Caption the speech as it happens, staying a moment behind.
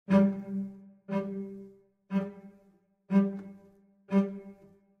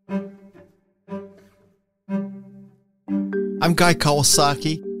I'm Guy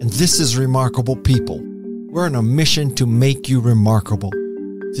Kawasaki, and this is Remarkable People. We're on a mission to make you remarkable.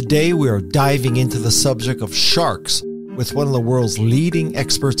 Today we are diving into the subject of sharks with one of the world's leading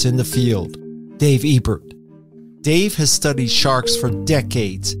experts in the field, Dave Ebert. Dave has studied sharks for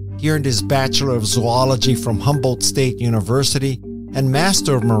decades. He earned his Bachelor of Zoology from Humboldt State University and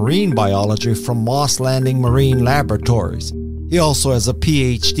Master of Marine Biology from Moss Landing Marine Laboratories. He also has a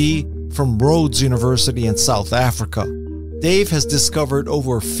PhD from Rhodes University in South Africa. Dave has discovered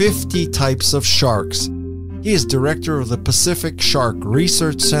over 50 types of sharks. He is director of the Pacific Shark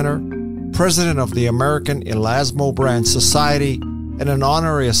Research Center, president of the American Elasmobranch Society, and an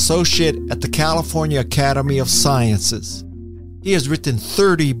honorary associate at the California Academy of Sciences. He has written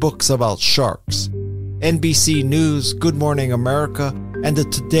 30 books about sharks. NBC News, Good Morning America, and The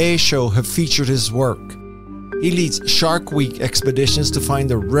Today Show have featured his work. He leads Shark Week expeditions to find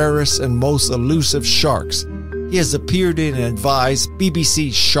the rarest and most elusive sharks. He has appeared in and advised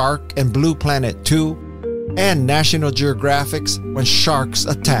BBC's Shark and Blue Planet 2 and National Geographic's When Sharks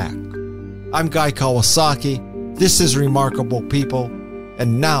Attack. I'm Guy Kawasaki. This is Remarkable People.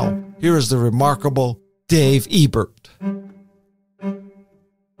 And now, here is the remarkable Dave Ebert.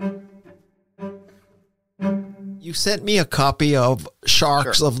 You sent me a copy of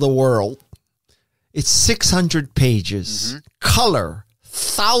Sharks of the World. It's 600 pages, color,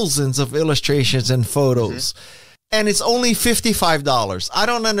 thousands of illustrations and photos, and it's only $55. I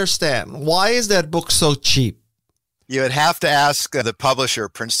don't understand. Why is that book so cheap? You would have to ask the publisher,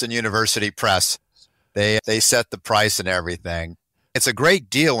 Princeton University Press. They set the price and everything. It's a great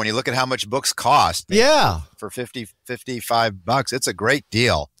deal when you look at how much books cost. Yeah. For $55, it's a great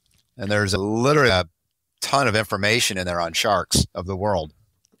deal. And there's literally a ton of information in there on sharks of the world.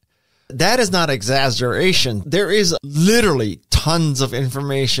 That is not exaggeration. There is literally tons of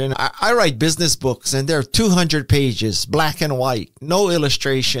information. I write business books and they're 200 pages, black and white, no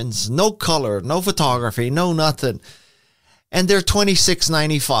illustrations, no color, no photography, no nothing. And they're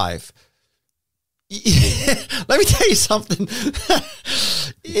 $26.95. Let me tell you something.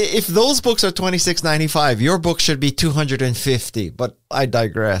 If those books are $26.95, your book should be $250, but I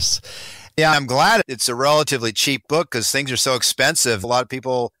digress. Yeah, I'm glad it's a relatively cheap book because things are so expensive. A lot of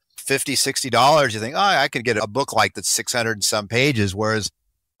people, $50, $60, you think, oh, I could get a book like that's 600 and some pages, whereas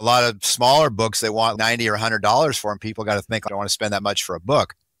a lot of smaller books they want $90 or $100 for, and people got to think, I don't want to spend that much for a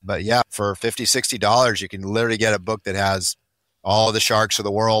book. But yeah, for $50, $60, you can literally get a book that has all of the sharks of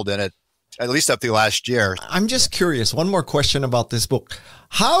the world in it, at least up to last year. I'm just curious. One more question about this book.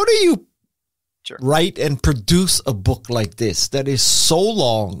 How do you write and produce a book like this that is so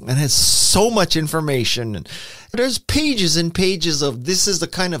long and has so much information? And there's pages and pages of this is the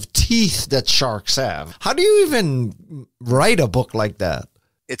kind of teeth that sharks have. How do you even write a book like that?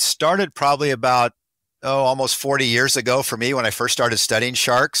 It started probably about, almost 40 years ago for me when I first started studying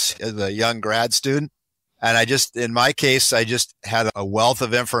sharks as a young grad student. And in my case, I just had a wealth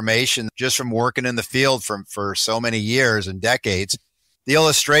of information just from working in the field for so many years and decades. The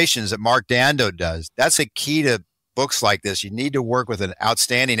illustrations that Mark Dando does, that's a key to books like this. You need to work with an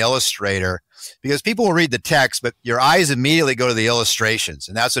outstanding illustrator because people will read the text, but your eyes immediately go to the illustrations.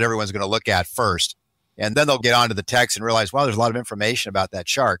 And that's what everyone's going to look at first. And then they'll get onto the text and realize, wow, there's a lot of information about that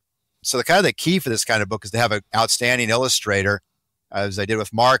shark. So the key for this kind of book is to have an outstanding illustrator, as I did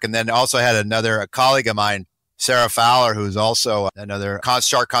with Mark. And then also had a colleague of mine, Sarah Fowler, who's also another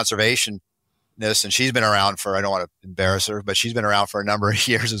shark conservation. And she's been around for, I don't want to embarrass her, but she's been around for a number of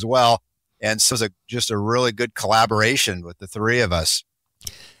years as well. And so it's just a really good collaboration with the three of us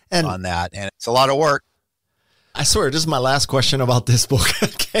on that. And it's a lot of work. I swear, this is my last question about this book.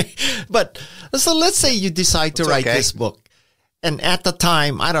 Okay. But so let's say you decide to write this book. And at the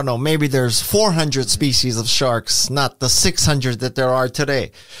time, I don't know, maybe there's 400 species of sharks, not the 600 that there are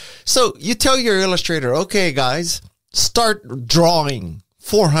today. So you tell your illustrator, okay, guys, start drawing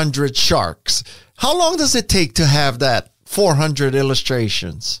 400 sharks. How long does it take to have that 400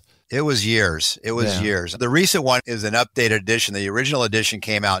 illustrations? It was years. Years. The recent one is an updated edition. The original edition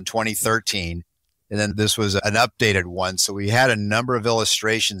came out in 2013, and then this was an updated one. So we had a number of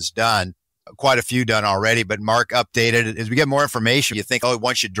illustrations done, quite a few done already, but Mark updated it. As we get more information, you think,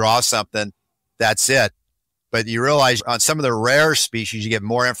 once you draw something, that's it. But you realize on some of the rare species, you get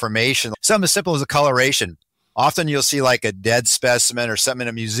more information. Something as simple as a coloration. Often you'll see like a dead specimen or something in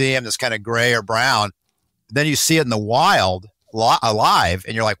a museum that's kind of gray or brown. Then you see it in the wild, alive,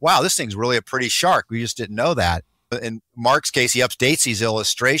 and you're like, wow, this thing's really a pretty shark. We just didn't know that. In Mark's case, he updates these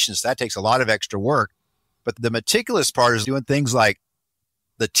illustrations. That takes a lot of extra work. But the meticulous part is doing things like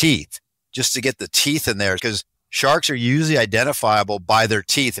the teeth, just to get the teeth in there, because sharks are usually identifiable by their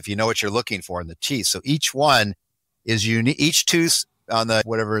teeth if you know what you're looking for in the teeth. So each one is unique. Each tooth on the,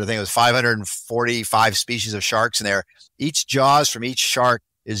 whatever the thing was, 545 species of sharks in there. Each jaws from each shark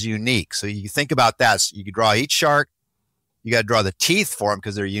is unique. So you think about that. So you can draw each shark. You got to draw the teeth for them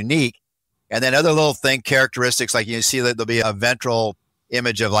because they're unique. And then other little characteristics, like you see that there'll be a ventral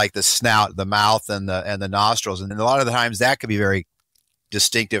image of like the snout, the mouth, and the nostrils. And a lot of the times that could be very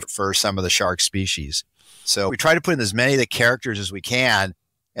distinctive for some of the shark species. So we try to put in as many of the characters as we can,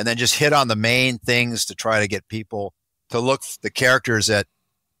 and then just hit on the main things to try to get people to look for the characters that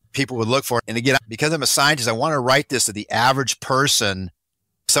people would look for. And again, because I'm a scientist, I want to write this to the average person,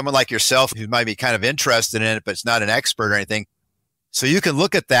 someone like yourself who might be kind of interested in it, but it's not an expert or anything. So you can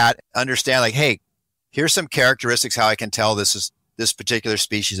look at that, understand like, hey, here's some characteristics, how I can tell this is this particular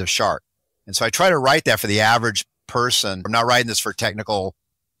species of shark. And so I try to write that for the average person. I'm not writing this for technical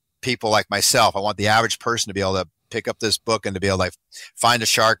people like myself. I want the average person to be able to pick up this book and to be able to like find a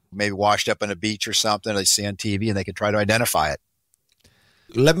shark maybe washed up on a beach or something they see on TV, and they can try to identify it.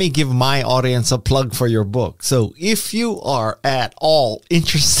 Let me give my audience a plug for your book. So if you are at all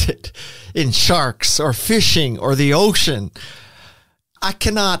interested in sharks or fishing or the ocean, I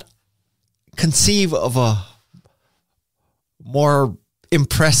cannot conceive of a more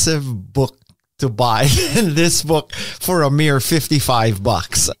impressive book to buy than this book for a mere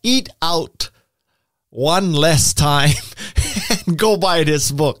 $55. Eat out one less time and go buy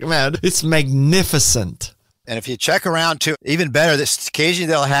this book, man. It's magnificent. And if you check around too, even better, this occasionally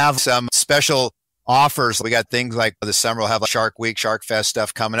they'll have some special offers. We got things like this summer we'll have like Shark Week, Shark Fest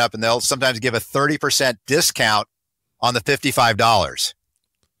stuff coming up, and they'll sometimes give a 30% discount on the $55.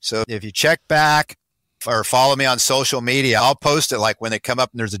 So if you check back or follow me on social media, I'll post it like when they come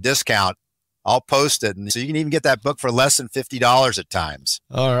up and there's a discount, I'll post it. And so you can even get that book for less than $50 at times.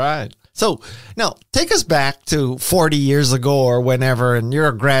 All right. So now take us back to 40 years ago or whenever, and you're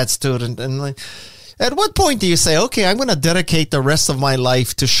a grad student. And like, at what point do you say, okay, I'm going to dedicate the rest of my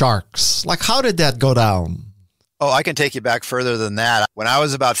life to sharks? Like, how did that go down? Oh, I can take you back further than that. When I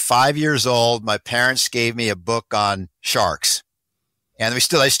was about 5 years old, my parents gave me a book on sharks. And I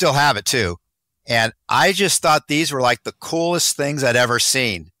still have it too. And I just thought these were like the coolest things I'd ever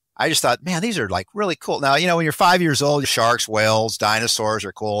seen. I just thought, man, these are like really cool. Now, when you're 5 years old, sharks, whales, dinosaurs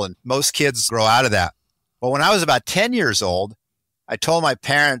are cool. And most kids grow out of that. But when I was about 10 years old, I told my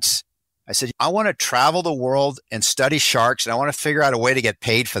parents, I said, I want to travel the world and study sharks, and I want to figure out a way to get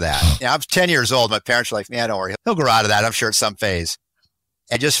paid for that. I was 10 years old. My parents were like, man, don't worry. He'll grow out of that, I'm sure, at some phase.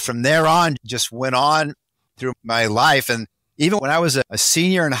 And just from there on, just went on through my life. And even when I was a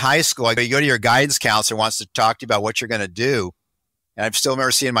senior in high school, you go to your guidance counselor, wants to talk to you about what you're going to do. And I still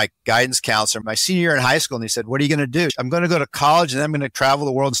remember seeing my guidance counselor my senior year in high school, and he said, what are you going to do? I'm going to go to college, and then I'm going to travel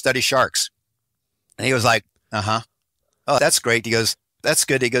the world and study sharks. And he was like, uh-huh. Oh, that's great. He goes, that's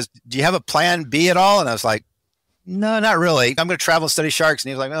good. He goes, do you have a plan B at all? And I was like, no, not really. I'm going to travel and study sharks. And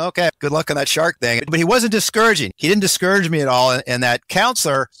he was like, oh, okay, good luck on that shark thing. But he wasn't discouraging. He didn't discourage me at all. And that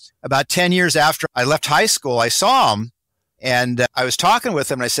counselor, about 10 years after I left high school, I saw him, and I was talking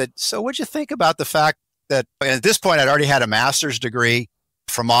with him, and I said, so what'd you think about the fact that, and at this point, I'd already had a master's degree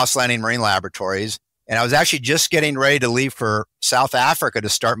from Moss Landing Marine Laboratories, and I was actually just getting ready to leave for South Africa to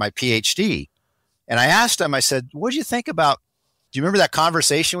start my PhD. And I asked him, I said, what'd you think about, do you remember that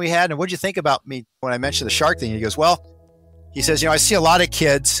conversation we had? And what'd you think about me when I mentioned the shark thing? And he goes, well, he says, I see a lot of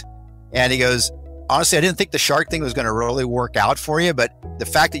kids, and he goes, honestly, I didn't think the shark thing was going to really work out for you, but the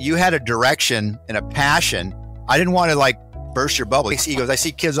fact that you had a direction and a passion, I didn't want to like burst your bubble. He goes, I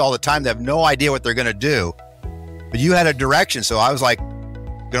see kids all the time that have no idea what they're going to do, but you had a direction. So I was like,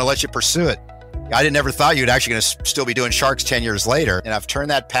 going to let you pursue it. I didn't ever thought you'd actually going to still be doing sharks 10 years later. And I've turned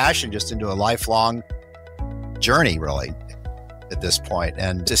that passion just into a lifelong journey, really, at this point.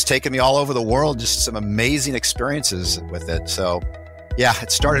 And just taken me all over the world, just some amazing experiences with it. So yeah,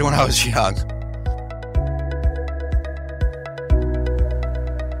 it started when I was young.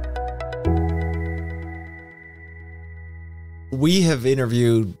 We have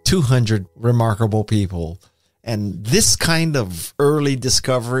interviewed 200 remarkable people, and this kind of early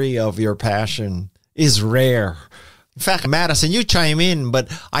discovery of your passion is rare. In fact, Madison, you chime in,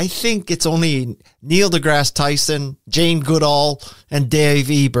 but I think it's only Neil deGrasse Tyson, Jane Goodall, and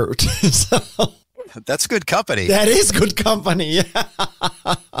Dave Ebert. So, that's good company. That is good company.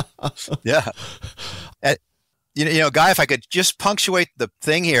 Yeah. Guy, if I could just punctuate the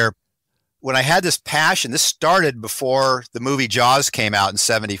thing here, when I had this passion, this started before the movie Jaws came out in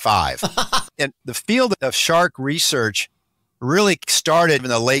 1975. And the field of shark research really started in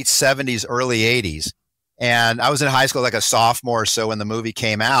the late 70s, early 80s. And I was in high school, like a sophomore or so when the movie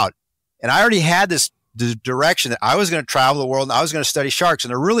came out. And I already had this direction that I was going to travel the world and I was going to study sharks. And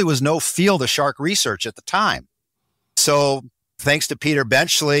there really was no field of shark research at the time. So thanks to Peter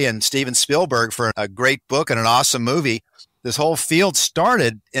Benchley and Steven Spielberg for a great book and an awesome movie, this whole field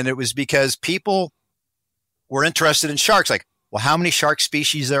started, and it was because people were interested in sharks. Like, well, how many shark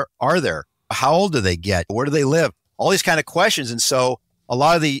species are there? How old do they get? Where do they live? All these kind of questions. And so a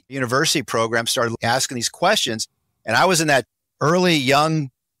lot of the university programs started asking these questions. And I was in that early young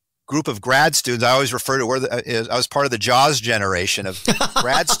group of grad students. I always refer to I was part of the Jaws generation of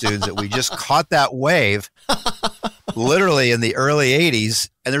grad students that we just caught that wave literally in the early 80s.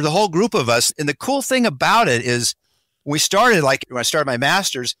 And there's a whole group of us. And the cool thing about it is when I started my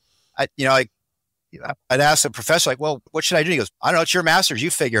master's, I'd ask the professor, like, well, what should I do? He goes, I don't know. It's your master's. You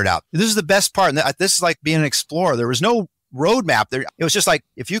figure it out. This is the best part. And this is like being an explorer. There was no roadmap there. It was just like,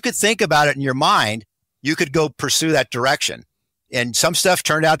 if you could think about it in your mind, you could go pursue that direction. And some stuff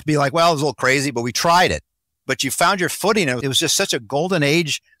turned out to be like, well, it was a little crazy, but we tried it. But you found your footing. It was just such a golden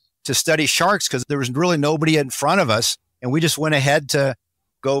age to study sharks because there was really nobody in front of us. And we just went ahead to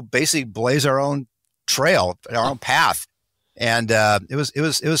go basically blaze our own trail, our own path. And it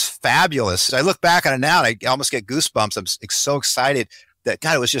was fabulous. I look back on it now and I almost get goosebumps. I'm so excited that,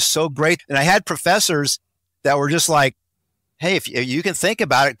 God, it was just so great. And I had professors that were just like, hey, if you can think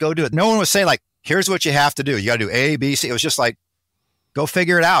about it, go do it. No one was saying like, here's what you have to do. You got to do A, B, C. It was just like, go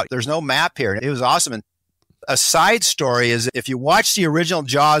figure it out. There's no map here. It was awesome. And a side story is if you watch the original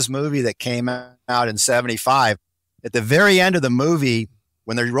Jaws movie that came out in 75, at the very end of the movie,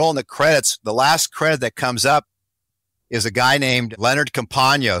 when they're rolling the credits, the last credit that comes up is a guy named Leonard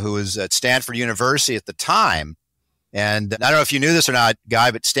Campagna, who was at Stanford University at the time. And I don't know if you knew this or not,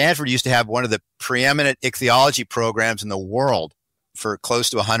 Guy, but Stanford used to have one of the preeminent ichthyology programs in the world for close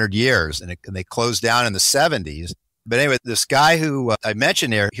to 100 years. And they closed down in the 70s. But anyway, this guy who I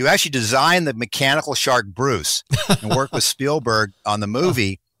mentioned there, who actually designed the mechanical shark Bruce and worked with Spielberg on the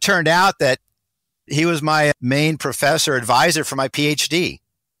movie, turned out that he was my main professor advisor for my PhD.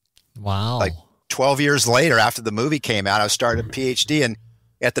 Wow. Like 12 years later, after the movie came out, I started a PhD. And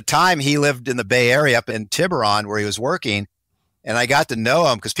at the time, he lived in the Bay Area up in Tiburon where he was working. And I got to know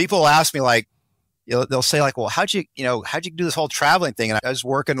him because people ask me, like, they'll say, like, well, how'd you do this whole traveling thing? And I was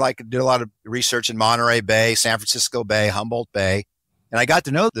working, did a lot of research in Monterey Bay, San Francisco Bay, Humboldt Bay. And I got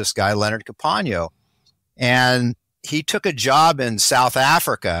to know this guy, Leonard Campagna. And he took a job in South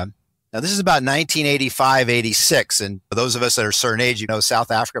Africa. Now, this is about 1985, 86. And for those of us that are a certain age,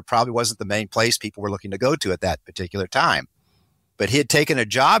 South Africa probably wasn't the main place people were looking to go to at that particular time. But he had taken a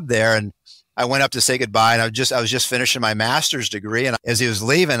job there, and I went up to say goodbye, and I was just finishing my master's degree. And as he was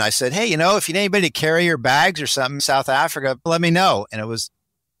leaving, I said, hey, if you need anybody to carry your bags or something in South Africa, let me know. And it was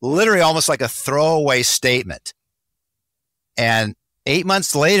literally almost like a throwaway statement. And 8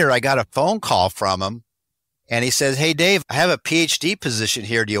 months later, I got a phone call from him. And he says, hey, Dave, I have a PhD position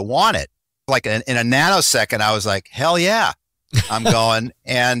here. Do you want it? Like in a nanosecond, I was like, hell yeah, I'm going.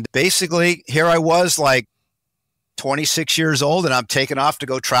 And basically, here I was, like 26 years old, and I'm taking off to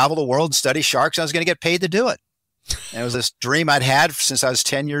go travel the world and study sharks. And I was going to get paid to do it. And it was this dream I'd had since I was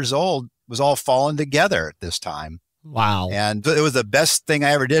 10 years old, was all falling together at this time. Wow. And it was the best thing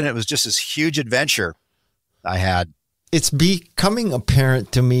I ever did. And it was just this huge adventure I had. It's becoming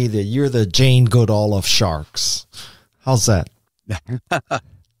apparent to me that you're the Jane Goodall of sharks. How's that?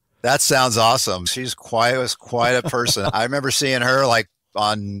 That sounds awesome. She was quite a person. I remember seeing her like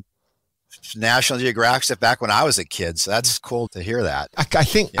on National Geographic stuff back when I was a kid. So that's cool to hear that. I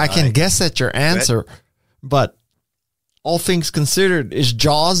think I can guess at your answer, but all things considered, is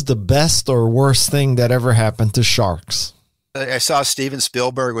Jaws the best or worst thing that ever happened to sharks? I saw Steven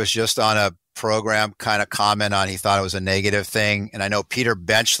Spielberg was just on a program kind of comment on, he thought it was a negative thing. And I know Peter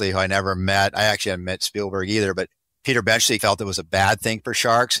Benchley, who I never met, I actually haven't met Spielberg either, but Peter Benchley felt it was a bad thing for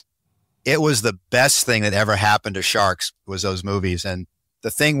sharks. It was the best thing that ever happened to sharks, was those movies. And the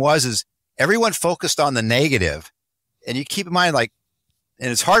thing is everyone focused on the negative. And you keep in mind, like,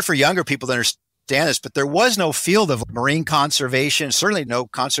 and it's hard for younger people to understand this, but there was no field of marine conservation, certainly no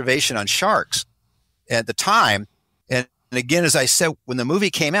conservation on sharks at the time. And again, as I said, when the movie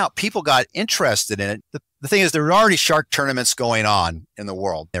came out, people got interested in it. The thing is, there were already shark tournaments going on in the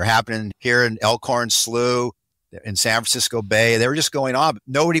world. They're happening here in Elkhorn Slough, in San Francisco Bay. They were just going on. But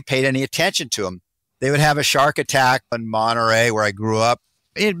nobody paid any attention to them. They would have a shark attack in Monterey, where I grew up.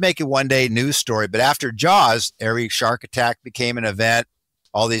 It'd make a one-day news story. But after Jaws, every shark attack became an event.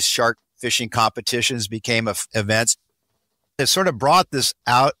 All these shark fishing competitions became events. It sort of brought this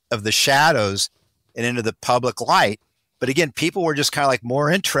out of the shadows and into the public light. But again, people were just kind of like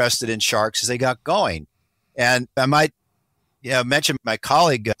more interested in sharks as they got going. And I might mention my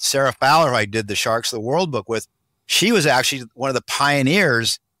colleague, Sarah Fowler, who I did the Sharks of the World book with. She was actually one of the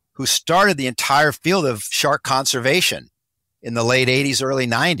pioneers who who started the entire field of shark conservation in the late 80s, early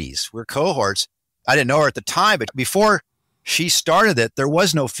 90s. We're cohorts. I didn't know her at the time, but before she started it, there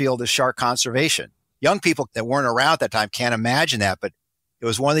was no field of shark conservation. Young people that weren't around at that time can't imagine that, but it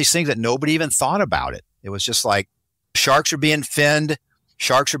was one of these things that nobody even thought about it. It was just like sharks were being finned,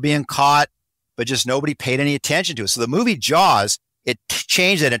 sharks were being caught, but just nobody paid any attention to it. So the movie Jaws, it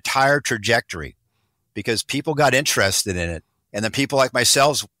changed that entire trajectory because people got interested in it. And then people like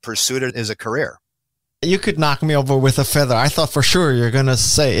myself pursued it as a career. You could knock me over with a feather. I thought for sure you're going to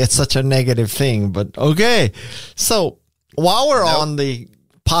say it's such a negative thing, but okay. So while we're on the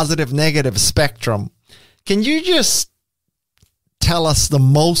positive negative spectrum, can you just tell us the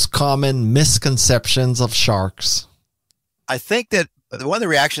most common misconceptions of sharks? I think that one of the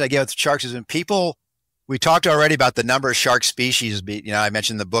reactions I get with sharks is when people, we talked already about the number of shark species. I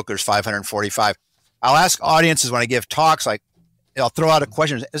mentioned in the book there's 545. I'll ask audiences when I give talks, like, I'll throw out a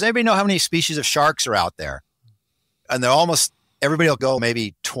question. Does anybody know how many species of sharks are out there? And they're almost, everybody will go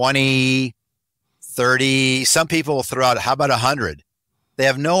maybe 20, 30. Some people will throw out, how about 100? They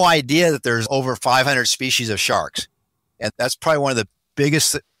have no idea that there's over 500 species of sharks. And that's probably one of the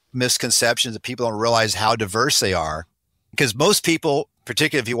biggest misconceptions, that people don't realize how diverse they are. Because most people,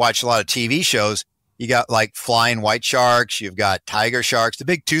 particularly if you watch a lot of TV shows, you got like flying white sharks, you've got tiger sharks, the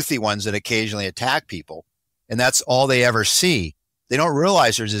big toothy ones that occasionally attack people. And that's all they ever see. They don't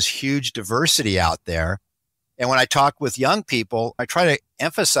realize there's this huge diversity out there. And when I talk with young people, I try to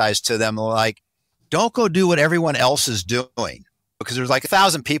emphasize to them, like, don't go do what everyone else is doing, because there's like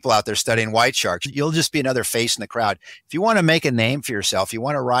 1,000 people out there studying white sharks. You'll just be another face in the crowd. If you want to make a name for yourself, you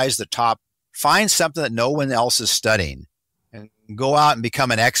want to rise to the top, find something that no one else is studying and go out and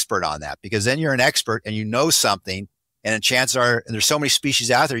become an expert on that, because then you're an expert and you know something. And the chances are, and there's so many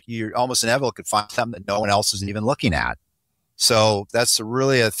species out there, you're almost inevitable could find something that no one else is even looking at. So that's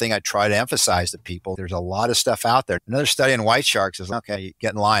really a thing I try to emphasize to people. There's a lot of stuff out there. Another study on white sharks is, okay,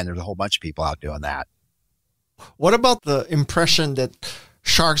 get in line. There's a whole bunch of people out doing that. What about the impression that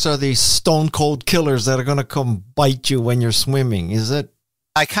sharks are these stone cold killers that are going to come bite you when you're swimming? Is it?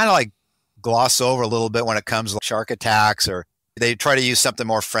 I kind of like gloss over a little bit when it comes to shark attacks, or they try to use something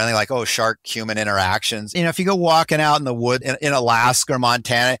more friendly, like, oh, shark-human interactions. If you go walking out in the wood in Alaska or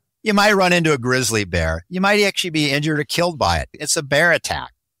Montana, you might run into a grizzly bear. You might actually be injured or killed by it. It's a bear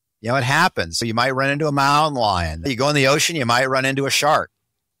attack. It happens. So you might run into a mountain lion. You go in the ocean, you might run into a shark.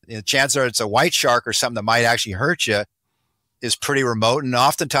 The chances are it's a white shark or something that might actually hurt you is pretty remote. And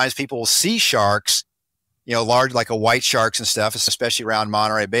oftentimes people will see sharks, large, like a white sharks and stuff, especially around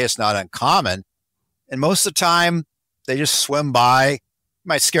Monterey Bay. It's not uncommon. And most of the time, they just swim by.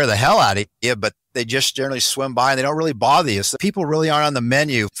 Might scare the hell out of you, but they just generally swim by and they don't really bother you. So people really aren't on the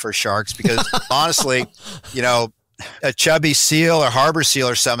menu for sharks, because honestly, a chubby seal or harbor seal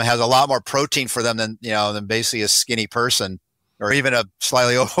or something has a lot more protein for them than basically a skinny person or even a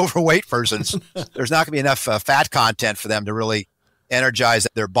slightly overweight person. There's not going to be enough fat content for them to really energize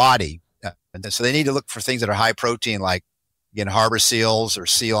their body. And so they need to look for things that are high protein, like, again, harbor seals or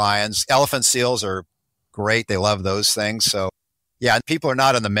sea lions. Elephant seals are great. They love those things. So yeah, people are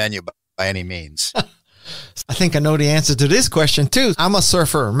not on the menu by any means. I think I know the answer to this question too. I'm a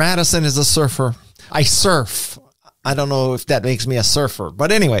surfer. Madison is a surfer. I surf. I don't know if that makes me a surfer,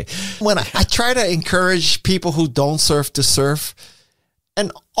 but anyway, when I try to encourage people who don't surf to surf,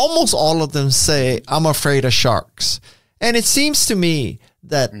 and almost all of them say, I'm afraid of sharks. And it seems to me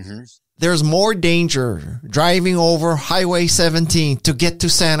that there's more danger driving over Highway 17 to get to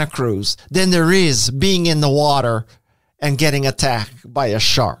Santa Cruz than there is being in the water and getting attacked by a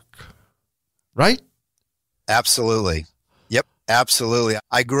shark. Right? Absolutely. Yep, absolutely.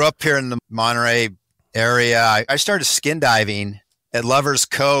 I grew up here in the Monterey area. I started skin diving at Lover's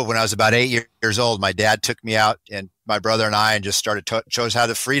Cove when I was about 8 years old. My dad took me out, and my brother and I, and just chose how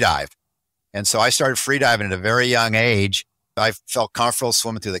to free dive. And so I started free diving at a very young age. I felt comfortable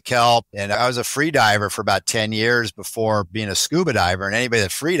swimming through the kelp, and I was a free diver for about 10 years before being a scuba diver. And anybody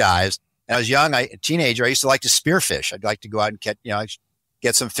that free dives, and I was young, a teenager, I used to like to spearfish. I'd like to go out and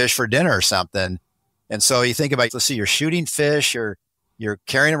get some fish for dinner or something. And so you think about, let's see, you're shooting fish, you're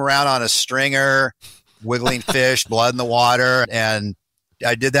carrying them around on a stringer, wiggling fish, blood in the water. And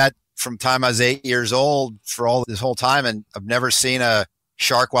I did that from the time I was 8 years old for all this whole time. And I've never seen a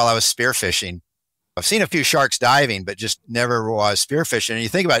shark while I was spearfishing. I've seen a few sharks diving, but just never while I was spearfishing. And you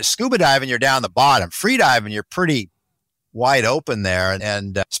think about it, scuba diving, you're down the bottom. Free diving, you're pretty wide open there.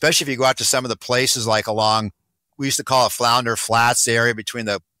 And especially if you go out to some of the places like along, we used to call it Flounder Flats area between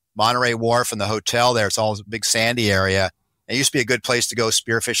the Monterey Wharf and the hotel there. It's all a big sandy area. It used to be a good place to go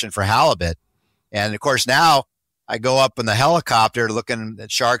spearfishing for halibut. And of course now I go up in the helicopter looking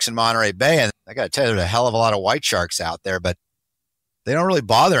at sharks in Monterey Bay, and I got to tell you, there's a hell of a lot of white sharks out there, but they don't really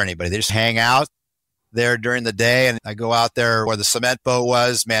bother anybody. They just hang out there during the day. And I go out there where the cement boat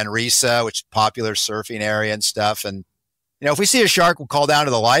was, Manresa, which is a popular surfing area and stuff. And, if we see a shark, we'll call down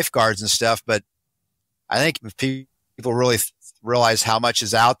to the lifeguards and stuff. But I think if people really realize how much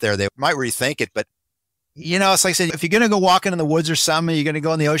is out there, they might rethink it. But, it's like I said, if you're going to go walking in the woods or something, you're going to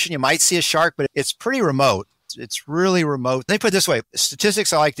go in the ocean, you might see a shark, but it's pretty remote. It's really remote. Let me put it this way.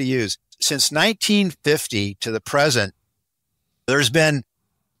 Statistics I like to use. Since 1950 to the present, there's been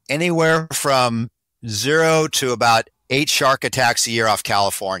anywhere from 0 to about 8 shark attacks a year off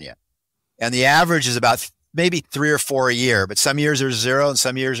California. And the average is about maybe 3 or 4 a year, but some years there's 0 and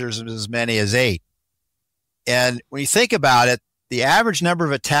some years there's as many as 8. And when you think about it, the average number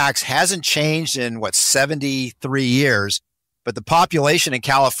of attacks hasn't changed in 73 years, but the population in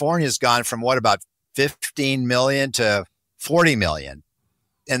California has gone from about 15 million to 40 million.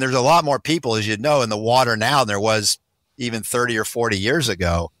 And there's a lot more people, as you know, in the water now than there was even 30 or 40 years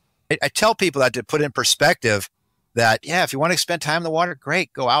ago. I tell people that to put in perspective that, if you want to spend time in the water,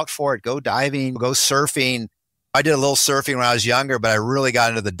 great, go out for it, go diving, go surfing. I did a little surfing when I was younger, but I really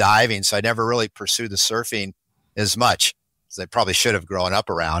got into the diving. So I never really pursued the surfing as much as I probably should have growing up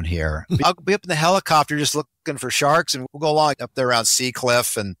around here. I'll be up in the helicopter just looking for sharks, and we'll go along up there around Sea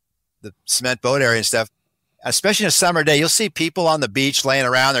Cliff and the cement boat area and stuff. Especially in a summer day, you'll see people on the beach laying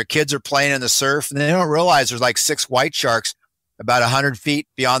around. Their kids are playing in the surf, and they don't realize there's like 6 white sharks about 100 feet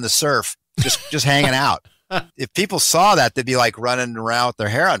beyond the surf, just hanging out. If people saw that, they'd be like running around with their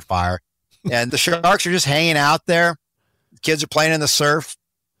hair on fire. And the sharks are just hanging out there. Kids are playing in the surf.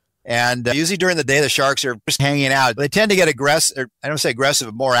 And usually during the day, the sharks are just hanging out. They tend to get aggressive. Or I don't say aggressive,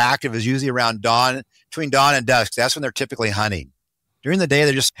 but more active is usually around dawn, between dawn and dusk. That's when they're typically hunting. During the day,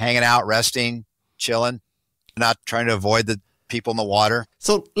 they're just hanging out, resting, chilling, not trying to avoid the people in the water.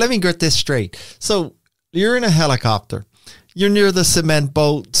 So let me get this straight. So you're in a helicopter. You're near the cement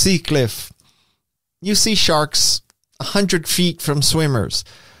boat, Sea Cliff. You see sharks 100 feet from swimmers.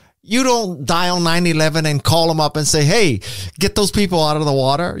 You don't dial 911 and call them up and say, hey, get those people out of the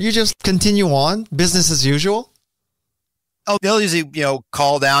water. You just continue on, business as usual. Oh, they'll usually,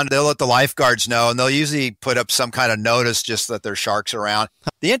 call down. They'll let the lifeguards know, and they'll usually put up some kind of notice just that there's sharks around.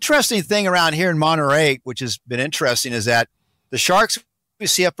 The interesting thing around here in Monterey, which has been interesting, is that the sharks we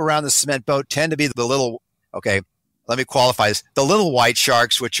see up around the cement boat tend to be the little, let me qualify this, the little white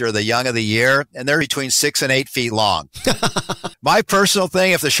sharks, which are the young of the year, and they're between 6 and 8 feet long. My personal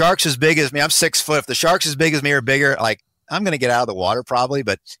thing, if the shark's as big as me, I'm 6 foot. If the shark's as big as me or bigger, I'm going to get out of the water probably,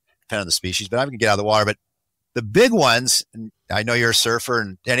 but depending on the species, but I'm going to get out of the water. But the big ones, and I know you're a surfer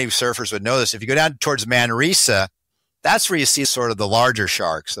and any surfers would know this, if you go down towards Manresa, that's where you see sort of the larger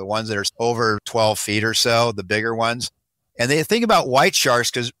sharks, the ones that are over 12 feet or so, the bigger ones. And they think about white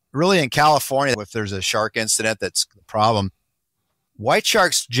sharks because really in California, if there's a shark incident that's the problem, white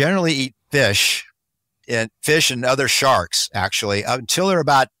sharks generally eat fish and other sharks, actually, until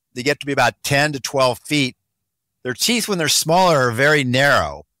they get to be about 10 to 12 feet. Their teeth, when they're smaller, are very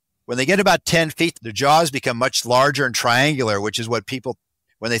narrow. When they get about 10 feet, their jaws become much larger and triangular, which is what people,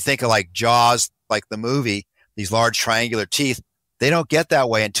 when they think of like Jaws, like the movie, these large triangular teeth, they don't get that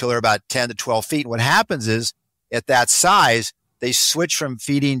way until they're about 10 to 12 feet. What happens is, at that size, they switch from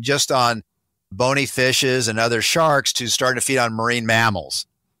feeding just on bony fishes and other sharks to starting to feed on marine mammals,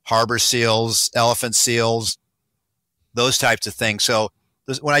 harbor seals, elephant seals, those types of things. So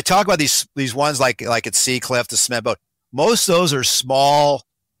when I talk about these ones like at Sea Cliff, the cement boat, most of those are small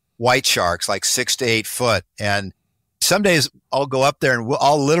white sharks, like 6 to 8 foot. And some days I'll go up there and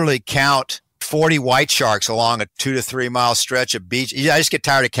I'll literally count 40 white sharks along a 2 to 3 mile stretch of beach. I just get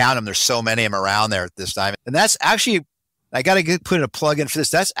tired of counting them. There's so many of them around there at this time. And that's actually, I got to put in a plug in for this.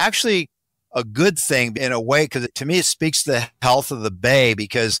 That's actually a good thing in a way, because to me, it speaks to the health of the bay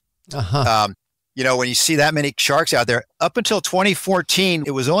because, when you see that many sharks out there, up until 2014,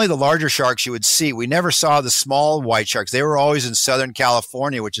 it was only the larger sharks you would see. We never saw the small white sharks. They were always in Southern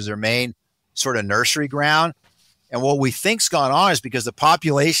California, which is their main sort of nursery ground. And what we think's gone on is because the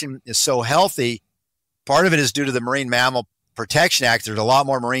population is so healthy, part of it is due to the Marine Mammal Protection Act. There's a lot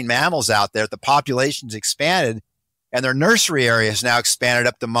more marine mammals out there. The population's expanded, and their nursery area has now expanded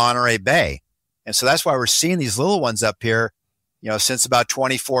up to Monterey Bay. And so that's why we're seeing these little ones up here, since about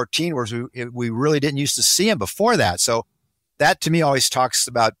 2014, whereas we really didn't used to see them before that. So that to me always talks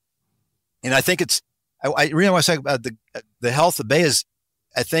about, and I think I really want to talk about the health of the bay is,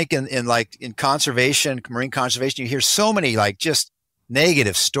 I think in conservation, marine conservation, you hear so many just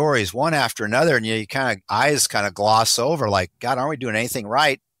negative stories one after another, and you eyes kind of gloss over like, God, aren't we doing anything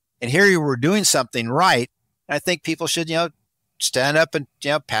right? And here you were doing something right. And I think people should, stand up and,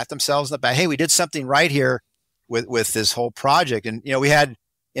 pat themselves on the back. Hey, we did something right here with this whole project. And, we had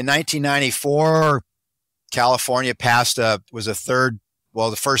in 1994, California passed the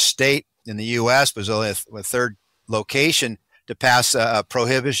first state in the U.S. was only a third location to pass a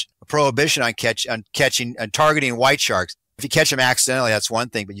prohibition on catching and targeting white sharks. If you catch them accidentally, that's one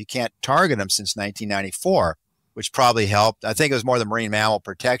thing, but you can't target them since 1994, which probably helped. I think it was more the Marine Mammal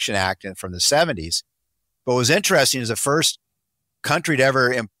Protection Act from the 70s. But what was interesting is the first country to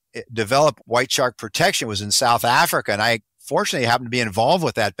ever develop white shark protection was in South Africa. And I fortunately happened to be involved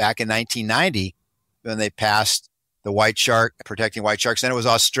with that back in 1990 when they passed the protecting white sharks. Then it was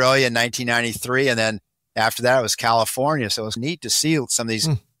Australia in 1993. And then after that, it was California. So it was neat to see some of these,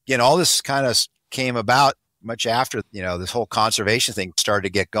 all this kind of came about much after, this whole conservation thing started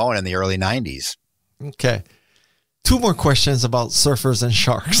to get going in the early 90s. Okay. 2 more questions about surfers and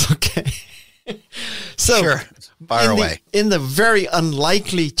sharks. Okay. So sure. Fire away. In the very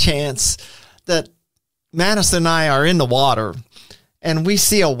unlikely chance that Madison and I are in the water and we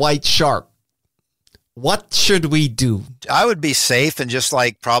see a white shark, what should we do? I would be safe and just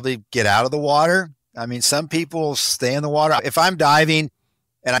probably get out of the water. I mean, some people stay in the water. If I'm diving,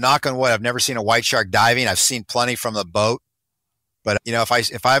 and I'm knock on wood, I've never seen a white shark diving. I've seen plenty from the boat. But,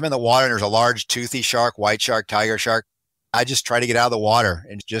 if I'm in the water and there's a large toothy shark, white shark, tiger shark, I just try to get out of the water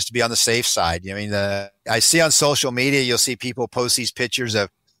and just to be on the safe side. I see on social media, you'll see people post these pictures of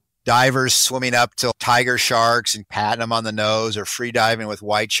divers swimming up to tiger sharks and patting them on the nose, or free diving with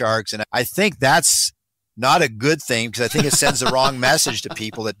white sharks. And I think that's not a good thing, because I think it sends the wrong message to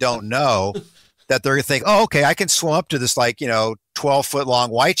people that don't know, that they're going to think, oh, okay, I can swim up to this 12-foot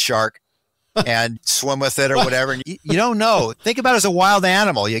long white shark and swim with it or whatever. And you don't know. Think about it as a wild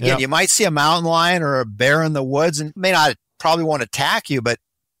animal. You might see a mountain lion or a bear in the woods and probably won't attack you, but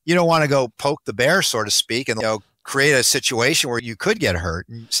you don't want to go poke the bear, so to speak, and create a situation where you could get hurt.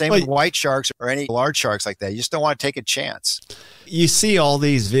 Same with white sharks or any large sharks like that. You just don't want to take a chance. You see all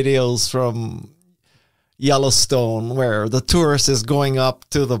these videos from Yellowstone where the tourist is going up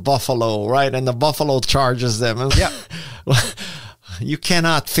to the buffalo, right? And the buffalo charges them. Yeah. You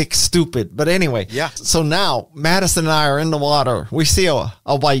cannot fix stupid. But anyway, yeah. So now Madison and I are in the water. We see a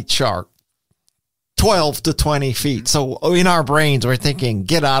white shark, 12 to 20 feet. So in our brains, we're thinking,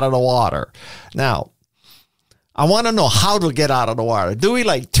 get out of the water. Now, I want to know how to get out of the water. Do we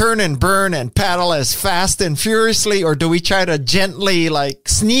turn and burn and paddle as fast and furiously, or do we try to gently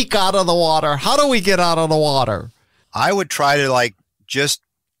sneak out of the water? How do we get out of the water? I would try to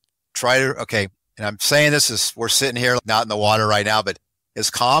okay. And I'm saying this as we're sitting here, not in the water right now, but as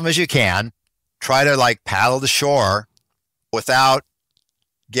calm as you can, try to paddle to shore without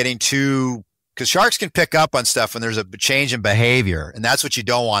getting too, because sharks can pick up on stuff when there's a change in behavior, and that's what you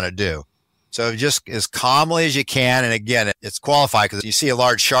don't want to do. So just as calmly as you can. And again, it's qualified, because you see a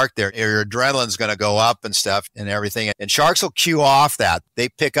large shark there, your adrenaline's going to go up and stuff and everything. And sharks will cue off that. They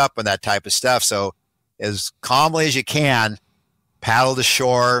pick up on that type of stuff. So as calmly as you can, paddle to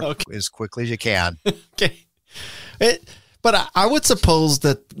shore as quickly as you can. Okay. But I would suppose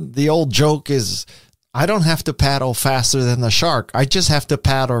that the old joke is, I don't have to paddle faster than the shark. I just have to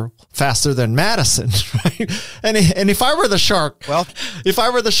paddle faster than Madison, right? And if I were the shark,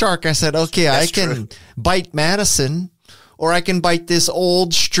 I said, okay, I can bite Madison, or I can bite this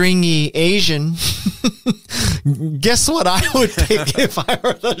old stringy Asian. Guess what I would pick if I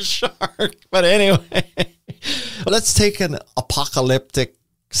were the shark? But anyway, let's take an apocalyptic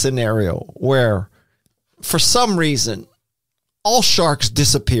scenario where, for some reason, all sharks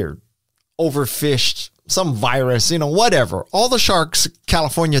disappeared. Overfished, some virus, whatever. All the sharks in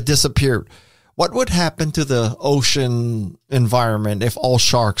California disappeared. What would happen to the ocean environment if all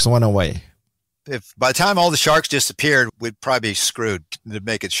sharks went away? If by the time all the sharks disappeared, we'd probably be screwed, to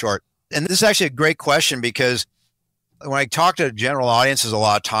make it short. And this is actually a great question, because when I talk to general audiences a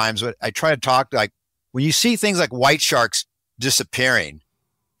lot of times, I try to talk when you see things like white sharks disappearing,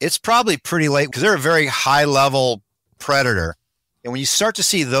 it's probably pretty late, because they're a very high level predator. And when you start to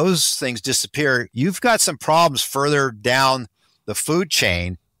see those things disappear, you've got some problems further down the food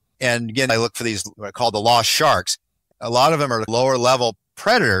chain. And again, I look for these, what I call the lost sharks. A lot of them are lower level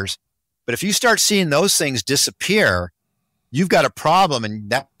predators. But if you start seeing those things disappear, you've got a problem.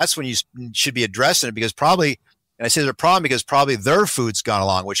 And that's when you should be addressing it, because probably, and I say there's a problem because probably their food's gone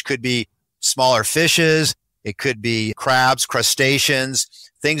along, which could be smaller fishes. It could be crabs,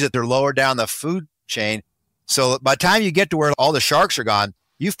 crustaceans, things that they're lower down the food chain. So by the time you get to where all the sharks are gone,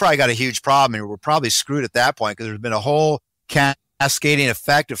 you've probably got a huge problem, and we're probably screwed at that point, because there's been a whole cascading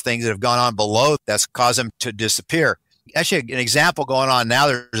effect of things that have gone on below that's caused them to disappear. Actually, an example going on now,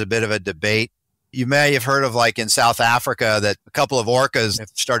 there's a bit of a debate You may have heard of, like in South Africa, that a couple of orcas have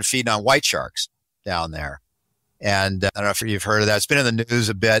started feeding on white sharks down there. And I don't know if you've heard of that. It's been in the news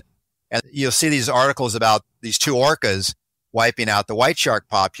a bit. And you'll see these articles about these two orcas wiping out the white shark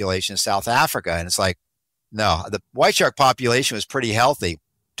population in South Africa. And it's like, no, the white shark population was pretty healthy.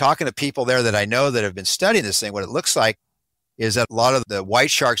 Talking to people there that I know that have been studying this thing, what it looks like is that a lot of the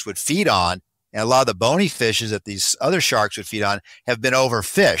white sharks would feed on, and a lot of the bony fishes that these other sharks would feed on have been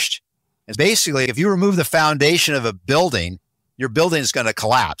overfished. And basically, if you remove the foundation of a building, your building is going to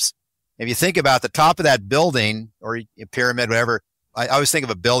collapse. If you think about the top of that building or a pyramid, whatever, I always think of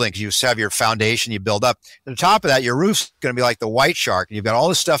a building because you have your foundation, you build up. At the top of that, your roof's going to be like the white shark, and you've got all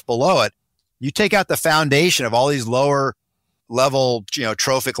this stuff below it. You take out the foundation of all these lower level,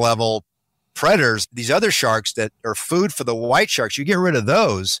 trophic level predators, these other sharks that are food for the white sharks, you get rid of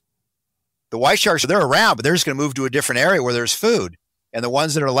those. The white sharks, they're around, but they're just going to move to a different area where there's food. And the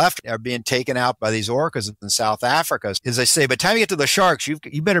ones that are left are being taken out by these orcas in South Africa. As I say, by the time you get to the sharks,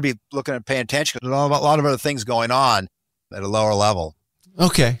 you better be looking at paying attention because there's a lot of other things going on at a lower level.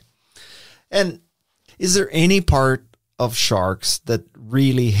 Okay. And is there any part of sharks that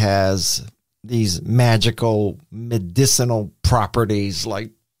really has these magical medicinal properties,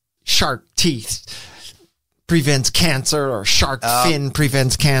 like shark teeth prevents cancer or shark fin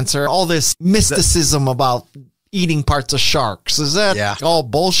prevents cancer? All this mysticism about eating parts of sharks. Is that all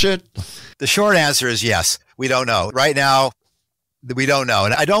bullshit? The short answer is yes. We don't know. Right now, we don't know.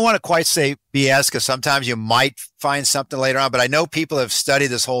 And I don't want to quite say BS because sometimes you might find something later on, but I know people have studied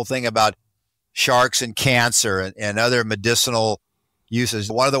this whole thing about sharks and cancer and other medicinal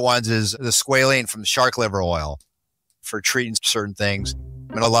uses. One of the ones is the squalene from shark liver oil for treating certain things.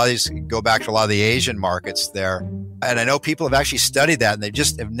 I mean, a lot of these go back to a lot of the Asian markets there. And I know people have actually studied that, and they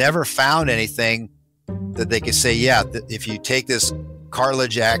just have never found anything that they could say, if you take this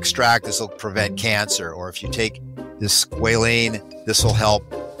cartilage extract, this will prevent cancer. Or if you take this squalene, this will help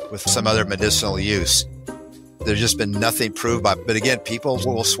with some other medicinal use. There's just been nothing proved by it. But again, people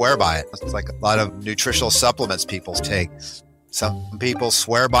will swear by it. It's like a lot of nutritional supplements people take. Some people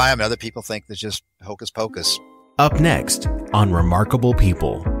swear by them, and other people think it's just hocus pocus. Up next on Remarkable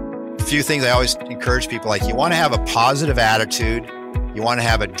People. A few things I always encourage people, like you want to have a positive attitude, you want to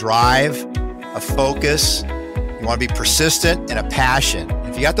have a drive, a focus, you want to be persistent, and a passion.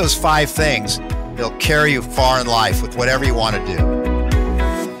 If you got those 5 things, they'll carry you far in life with whatever you want to do.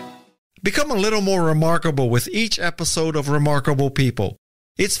 Become a little more remarkable with each episode of Remarkable People.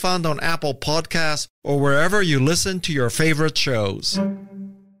 It's found on Apple Podcasts or wherever you listen to your favorite shows.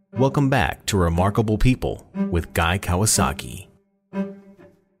 Welcome back to Remarkable People with Guy Kawasaki.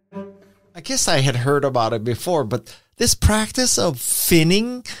 I guess I had heard about it before, but this practice of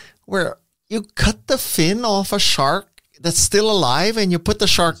finning, where you cut the fin off a shark that's still alive and you put the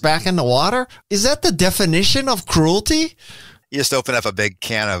shark back in the water, is that the definition of cruelty? You just open up a big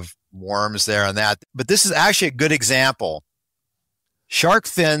can of worms there on that. But this is actually a good example. Shark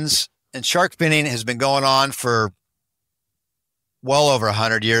fins and shark finning has been going on for well over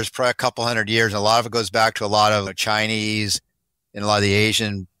 100 years, probably a couple hundred years. And a lot of it goes back to a lot of Chinese and a lot of the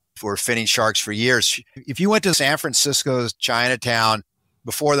Asian who were finning sharks for years. If you went to San Francisco's Chinatown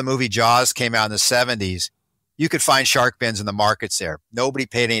before the movie Jaws came out in the 70s, you could find shark fins in the markets there. Nobody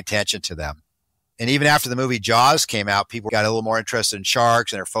paid any attention to them. And even after the movie Jaws came out, people got a little more interested in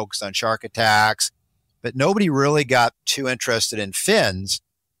sharks and they're focused on shark attacks. But nobody really got too interested in fins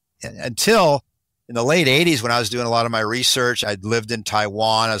until in the late 80s when I was doing a lot of my research. I'd lived in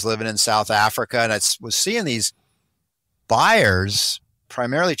Taiwan, I was living in South Africa, and I was seeing these buyers,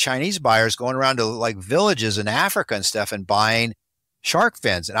 primarily Chinese buyers, going around to like villages in Africa and stuff and buying shark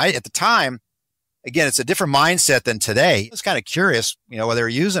fins. And at the time, again, it's a different mindset than today. I was kind of curious, whether they're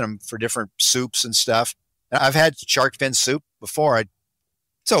using them for different soups and stuff. And I've had shark fin soup before.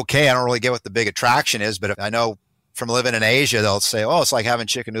 It's okay. I don't really get what the big attraction is, but I know from living in Asia, they'll say, oh, it's like having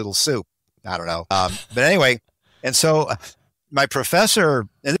chicken noodle soup. I don't know. But anyway, and so my professor,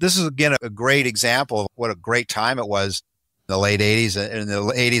 and this is, again, a great example of what a great time it was in the late 80s and the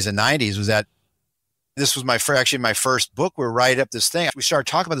 80s and 90s, was that this was my first book. We were writing up this thing. We started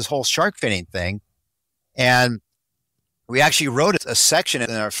talking about this whole shark finning thing. And we actually wrote a section in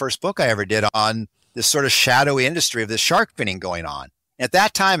our first book I ever did on this sort of shadowy industry of this shark finning going on. At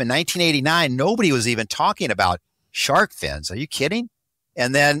that time, in 1989, nobody was even talking about shark fins. Are you kidding?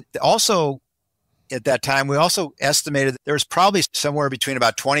 And then also at that time, we also estimated that there was probably somewhere between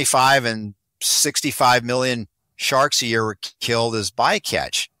about 25 and 65 million sharks a year were killed as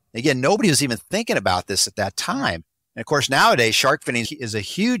bycatch. Again, nobody was even thinking about this at that time. And of course, nowadays, shark finning is a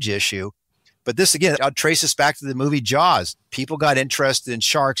huge issue. But this, again, I'll trace this back to the movie Jaws. People got interested in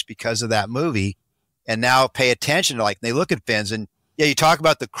sharks because of that movie. and now pay attention to, like, they look at fins. And yeah, you talk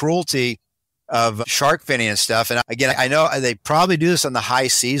about the cruelty of shark finning and stuff. And again, I know they probably do this on the high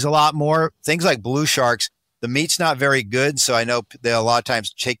seas a lot more. Things like blue sharks, the meat's not very good. So I know they'll a lot of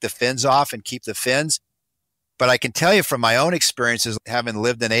times take the fins off and keep the fins. But I can tell you from my own experiences, having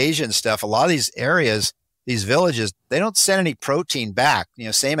lived in Asia and stuff, a lot of these areas, these villages, they don't send any protein back.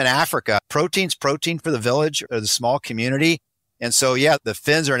 Same in Africa. Protein's protein for the village or the small community. And so, yeah, the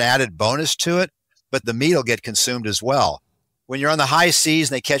fins are an added bonus to it, but the meat will get consumed as well. When you're on the high seas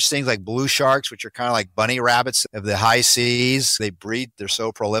and they catch things like blue sharks, which are kind of like bunny rabbits of the high seas, they breed, they're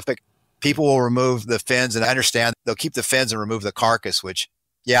so prolific. People will remove the fins, and I understand they'll keep the fins and remove the carcass, which,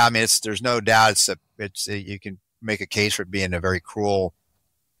 yeah, I mean, there's no doubt you can make a case for it being a very cruel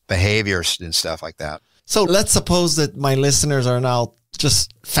behavior and stuff like that. So let's suppose that my listeners are now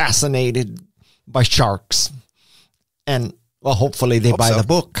just fascinated by sharks, and well, hopefully they buy the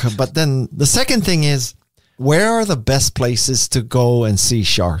book. But then the second thing is, where are the best places to go and see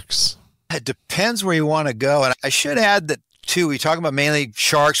sharks? It depends where you want to go. And I should add that, too, we talk about mainly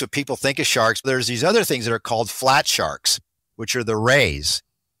sharks, what people think of sharks. There's these other things that are called flat sharks, which are the rays.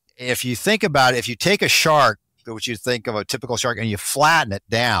 If you think about it, if you take a shark, which you think of a typical shark, and you flatten it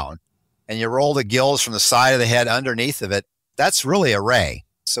down and you roll the gills from the side of the head underneath of it, that's really a ray.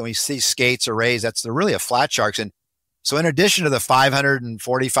 So when you see skates or rays, they're really a flat sharks. And so in addition to the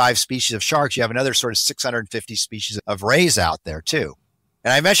 545 species of sharks, you have another sort of 650 species of rays out there too.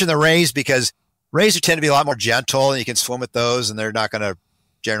 And I mentioned the rays because rays tend to be a lot more gentle, and you can swim with those, and they're not going to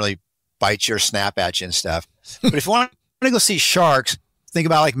generally bite you or snap at you and stuff. But if you want to go see sharks, think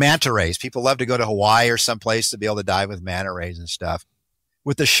about like manta rays. People love to go to Hawaii or someplace to be able to dive with manta rays and stuff.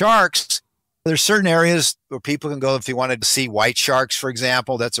 With the sharks, there's certain areas where people can go if you wanted to see white sharks, for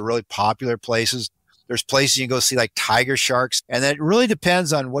example. That's a really popular places. There's places you can go see like tiger sharks. And it really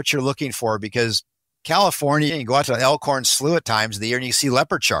depends on what you're looking for, because California, you go out to Elkhorn Slough at times of the year and you see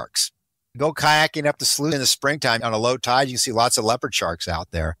leopard sharks. Go kayaking up the slough in the springtime on a low tide, you can see lots of leopard sharks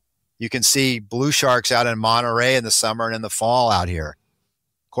out there. You can see blue sharks out in Monterey in the summer and in the fall out here.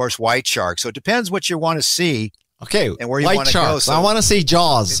 Of course, white sharks. So it depends what you want to see. Okay, and where you want to go. So I want to see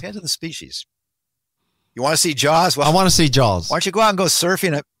Jaws. It depends on the species. You want to see Jaws? Well, I want to see Jaws. Why don't you go out and go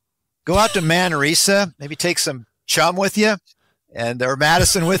surfing? Go out to Manresa, maybe take some chum with you or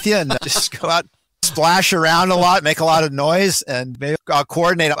Madison with you, and just go out, splash around a lot, make a lot of noise, and maybe I'll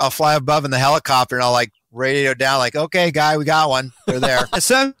coordinate. I'll fly above in the helicopter, and I'll like radio down like, okay, guy, we got one. They're there. And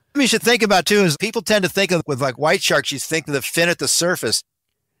something you should think about too is people tend to think of with like white sharks, you think of the fin at the surface.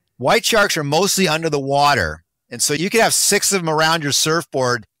 White sharks are mostly under the water. And so you could have 6 of them around your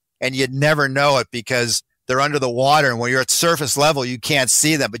surfboard and you'd never know it because they're under the water. And when you're at surface level, you can't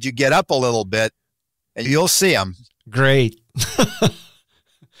see them, but you get up a little bit and you'll see them. Great.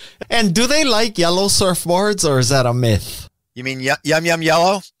 And do they like yellow surfboards, or is that a myth? You mean yum yum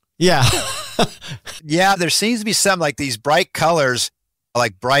yellow? Yeah. Yeah, there seems to be some like these bright colors,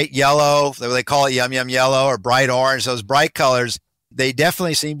 like bright yellow. They call it yum yum yellow, or bright orange. Those bright colors, they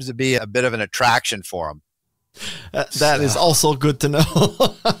definitely seems to be a bit of an attraction for them. That is also good to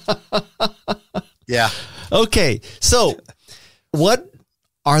know. Yeah. Okay. So what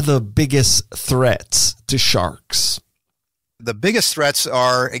are the biggest threats to sharks? The biggest threats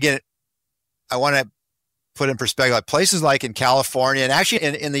are, again, I want to put in perspective, like places like in California and actually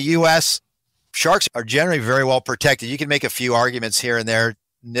in the U.S., sharks are generally very well protected. You can make a few arguments here and there,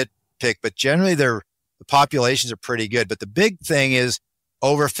 nitpick, but generally the populations are pretty good. But the big thing is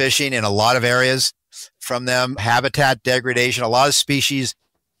overfishing in a lot of areas from them, habitat degradation. A lot of species,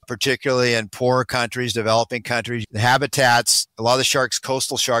 particularly in poorer countries, developing countries, the habitats, a lot of the sharks,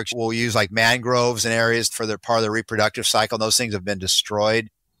 coastal sharks, will use like mangroves and areas for their part of the reproductive cycle. And those things have been destroyed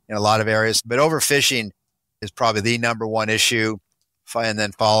in a lot of areas. But overfishing is probably the number one issue, and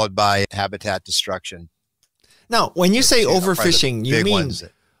then followed by habitat destruction. Now, when you say overfishing, you mean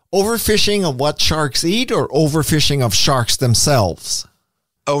overfishing of what sharks eat, or overfishing of sharks themselves?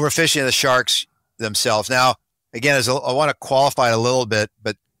 Overfishing of the sharks themselves. Now, again, I want to qualify it a little bit,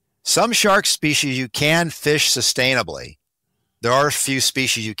 but some shark species you can fish sustainably. There are a few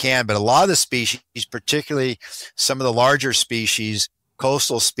species you can, but a lot of the species, particularly some of the larger species,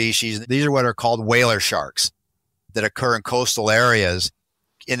 coastal species, these are what are called whaler sharks that occur in coastal areas.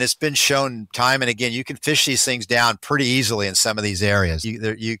 And it's been shown time and again, you can fish these things down pretty easily in some of these areas.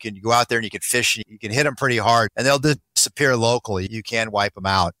 You can go out there and you can fish, and you can hit them pretty hard, and they'll disappear locally. You can wipe them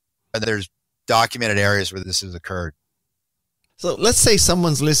out. And there's documented areas where this has occurred. So let's say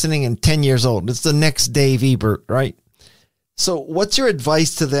someone's listening and 10 years old. It's the next Dave Ebert, right? So what's your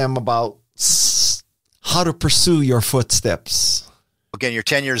advice to them about how to pursue your footsteps? Again, you're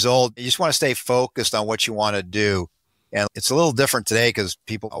 10 years old. You just want to stay focused on what you want to do. And it's a little different today because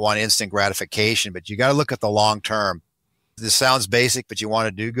people want instant gratification, but you got to look at the long term. This sounds basic, but you want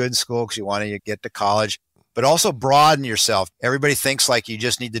to do good in school because you want to get to college, but also broaden yourself. Everybody thinks like you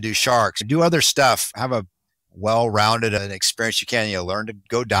just need to do sharks. Do other stuff. Have a well-rounded experience you can. Learn to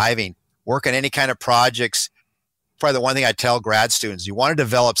go diving, work on any kind of projects. Probably the one thing I tell grad students, you want to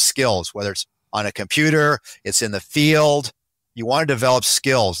develop skills, whether it's on a computer, it's in the field. You want to develop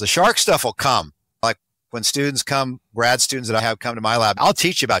skills. The shark stuff will come. Like when students come, grad students that I have come to my lab, I'll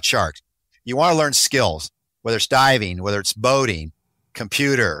teach you about sharks. You want to learn skills, whether it's diving, whether it's boating,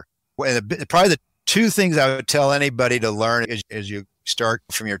 computer. And probably the two things I would tell anybody to learn as you start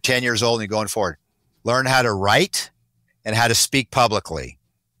from your 10 years old and going forward. Learn how to write and how to speak publicly.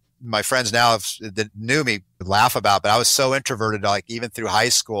 My friends now that knew me would laugh about, but I was so introverted, like even through high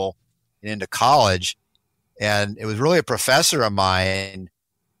school and into college. And it was really a professor of mine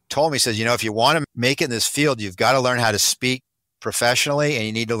told me, he says, if you want to make it in this field, you've got to learn how to speak professionally and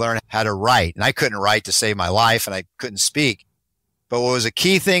you need to learn how to write. And I couldn't write to save my life and I couldn't speak. But what was a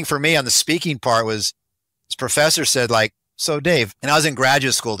key thing for me on the speaking part was this professor said, like, so Dave, and I was in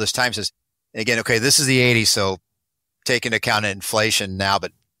graduate school this time, says, again, okay, this is the 80s, so take into account inflation now,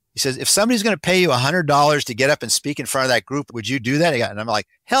 but he says, if somebody's going to pay you $100 to get up and speak in front of that group, would you do that? And I'm like,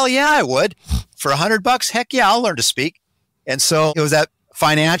 hell yeah, I would. For $100, heck yeah, I'll learn to speak. And so it was that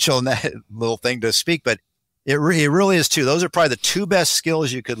financial and that little thing to speak, but it really is too. Those are probably the two best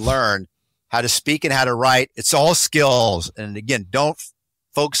skills you could learn, how to speak and how to write. It's all skills. And again, don't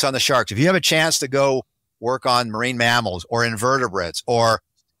focus on the sharks. If you have a chance to go work on marine mammals or invertebrates or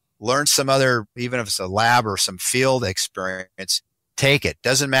learn some other, even if it's a lab or some field experience, take it.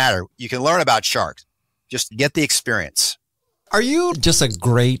 Doesn't matter. You can learn about sharks. Just get the experience. Are you just a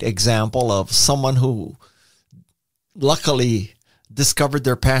great example of someone who luckily discovered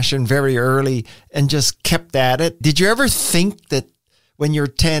their passion very early and just kept at it? Did you ever think that when you're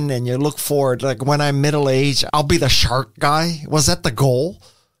 10 and you look forward, like when I'm middle-aged, I'll be the shark guy? Was that the goal?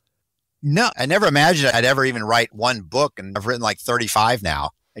 No, I never imagined I'd ever even write one book, and I've written like 35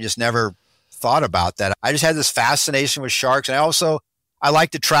 now. I just never thought about that. I just had this fascination with sharks. And I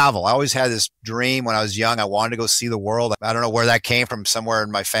like to travel. I always had this dream when I was young. I wanted to go see the world. I don't know where that came from, somewhere in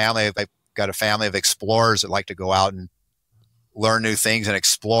my family. I've got a family of explorers that like to go out and learn new things and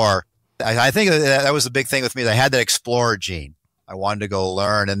explore. I think that was the big thing with me. I had that explorer gene. I wanted to go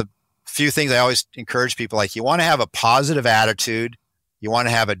learn. And the few things I always encourage people, like you want to have a positive attitude. You want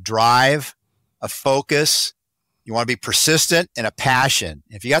to have a drive, a focus. You want to be persistent and a passion.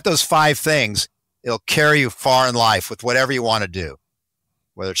 If you got those 5 things, it'll carry you far in life with whatever you want to do,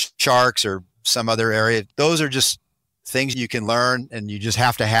 whether it's sharks or some other area. Those are just things you can learn and you just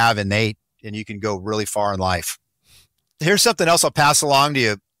have to have innate, and you can go really far in life. Here's something else I'll pass along to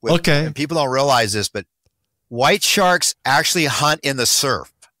you. Okay. And people don't realize this, but white sharks actually hunt in the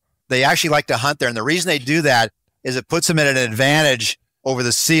surf. They actually like to hunt there. And the reason they do that is it puts them at an advantage over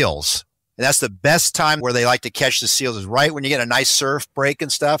the seals. And that's the best time where they like to catch the seals, is right when you get a nice surf break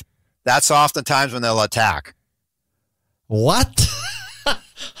and stuff. That's oftentimes when they'll attack. What?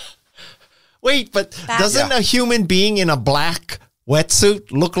 Wait, but doesn't a human being in a black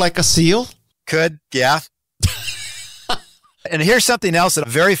wetsuit look like a seal? Could, yeah. And here's something else that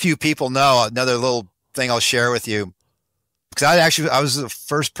very few people know. Another little thing I'll share with you. Because I was the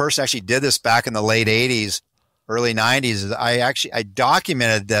first person who actually did this back in the late 80s, early 90s. I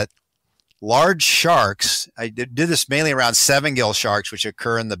documented that large sharks, I did this mainly around 7-gill sharks, which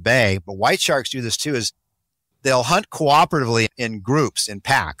occur in the bay, but white sharks do this too, is they'll hunt cooperatively in groups, in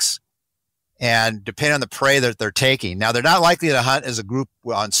packs, and depending on the prey that they're taking. Now, they're not likely to hunt as a group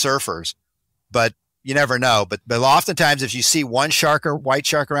on surfers, but you never know. But oftentimes, if you see one shark or white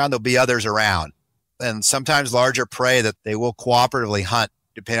shark around, there'll be others around. And sometimes larger prey that they will cooperatively hunt,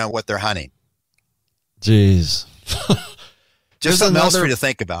 depending on what they're hunting. Jeez. Just something else for you to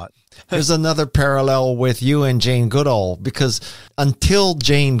think about. There's another parallel with you and Jane Goodall, because until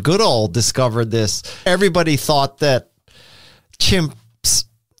Jane Goodall discovered this, everybody thought that chimps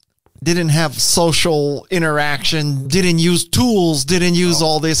didn't have social interaction, didn't use tools, didn't use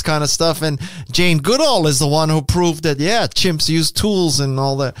all this kind of stuff. And Jane Goodall is the one who proved that, yeah, chimps use tools and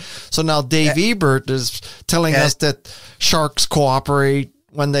all that. So now Dave Ebert is telling us that sharks cooperate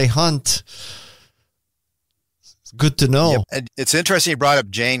when they hunt. Good to know. Yep. And it's interesting you brought up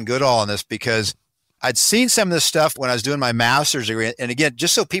Jane Goodall on this, because I'd seen some of this stuff when I was doing my master's degree. And again,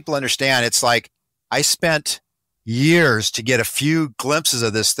 just so people understand, it's like I spent years to get a few glimpses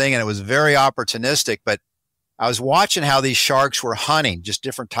of this thing, and it was very opportunistic. But I was watching how these sharks were hunting, just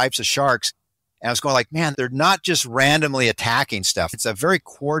different types of sharks. And I was going like, man, they're not just randomly attacking stuff. It's a very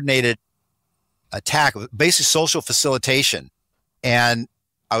coordinated attack, basically social facilitation. And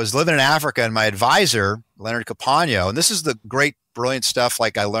I was living in Africa, and my advisor, Leonard Capano, and this is the great, brilliant stuff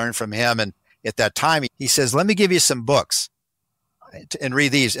like I learned from him. And at that time, he says, let me give you some books and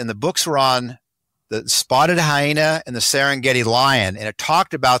read these. And the books were on the spotted hyena and the Serengeti lion. And it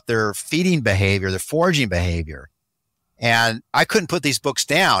talked about their feeding behavior, their foraging behavior. And I couldn't put these books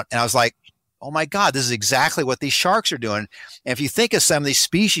down. And I was like, oh my God, this is exactly what these sharks are doing. And if you think of some of these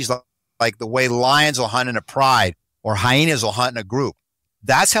species, like the way lions will hunt in a pride or hyenas will hunt in a group,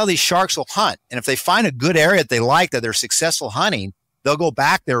 that's how these sharks will hunt. And if they find a good area that they like, that they're successful hunting, they'll go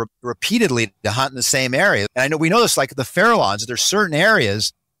back there repeatedly to hunt in the same area. And I know we know this, like the Farallones, there's certain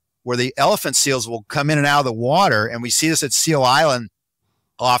areas where the elephant seals will come in and out of the water. And we see this at Seal Island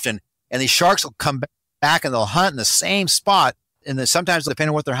often. And these sharks will come back and they'll hunt in the same spot. And then sometimes, depending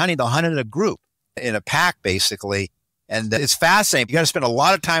on what they're hunting, they'll hunt in a group, in a pack, basically. And it's fascinating. You got to spend a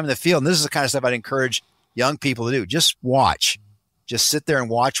lot of time in the field. And this is the kind of stuff I'd encourage young people to do. Just watch. Just sit there and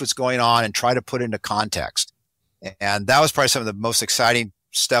watch what's going on and try to put it into context. And that was probably some of the most exciting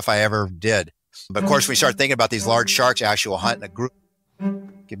stuff I ever did. But of course, when we start thinking about these large sharks actually will hunt in a group,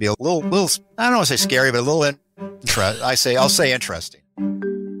 it can be a little, I don't want to say scary, but a little I'll say interesting.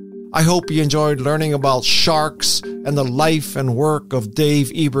 I hope you enjoyed learning about sharks and the life and work of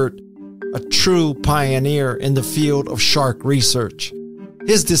Dave Ebert, a true pioneer in the field of shark research.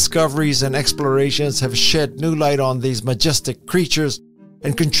 His discoveries and explorations have shed new light on these majestic creatures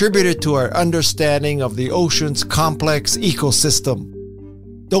and contributed to our understanding of the ocean's complex ecosystem.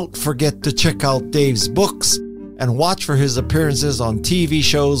 Don't forget to check out Dave's books and watch for his appearances on TV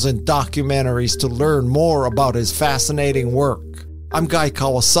shows and documentaries to learn more about his fascinating work. I'm Guy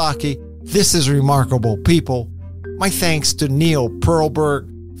Kawasaki. This is Remarkable People. My thanks to Neil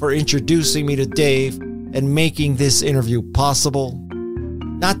Perlberg for introducing me to Dave and making this interview possible.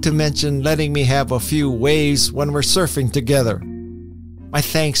 Not to mention letting me have a few waves when we're surfing together. My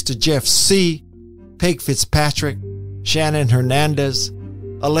thanks to Jeff C., Peg Fitzpatrick, Shannon Hernandez,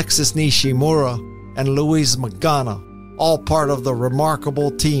 Alexis Nishimura, and Louise Magana, all part of the Remarkable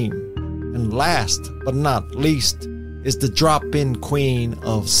team. And last but not least is the drop-in queen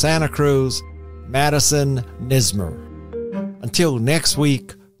of Santa Cruz, Madison Nismer. Until next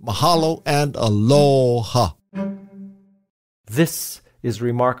week, mahalo and aloha. This is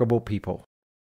Remarkable People.